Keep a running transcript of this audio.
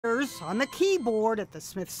On the keyboard at the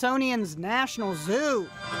Smithsonian's National Zoo.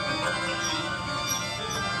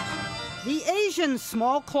 The Asian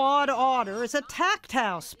small-clawed otter is a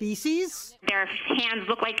tactile species. Their hands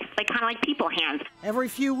look kind of like people hands. Every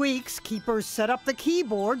few weeks, keepers set up the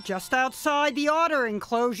keyboard just outside the otter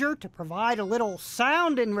enclosure to provide a little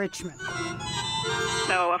sound enrichment.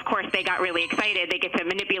 So, of course, they got really excited. They get to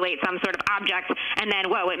manipulate some sort of object, and then,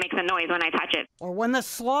 whoa, it makes a noise when I touch it. Or when the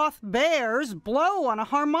sloth bears blow on a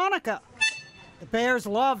harmonica. The bears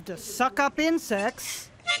love to suck up insects.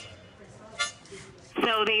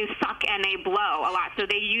 So they suck and they blow a lot, so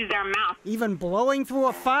they use their mouth. Even blowing through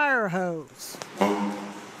a fire hose.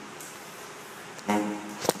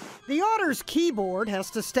 The otter's keyboard has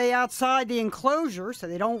to stay outside the enclosure so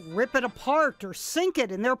they don't rip it apart or sink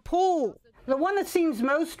it in their pool. The one that seems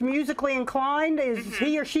most musically inclined, does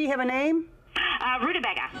he or she have a name?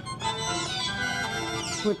 Rutabaga.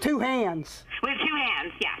 With two hands. With two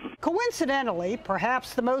hands, yes. Coincidentally,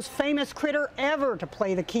 perhaps the most famous critter ever to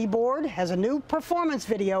play the keyboard has a new performance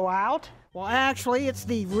video out. Well, actually, it's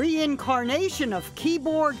the reincarnation of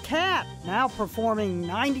Keyboard Cat, now performing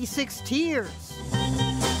 96 Tears.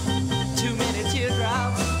 Too many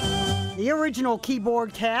teardrops. The original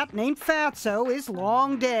Keyboard Cat, named Fatso, is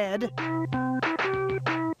long dead.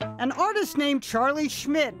 An artist named Charlie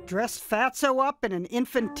Schmidt dressed Fatso up in an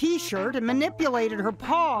infant t-shirt and manipulated her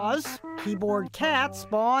paws. Keyboard Cat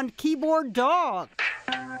spawned Keyboard Dog.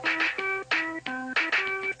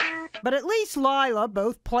 But at least Lila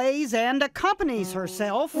both plays and accompanies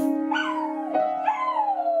herself.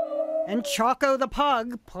 And Choco the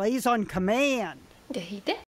Pug plays on command.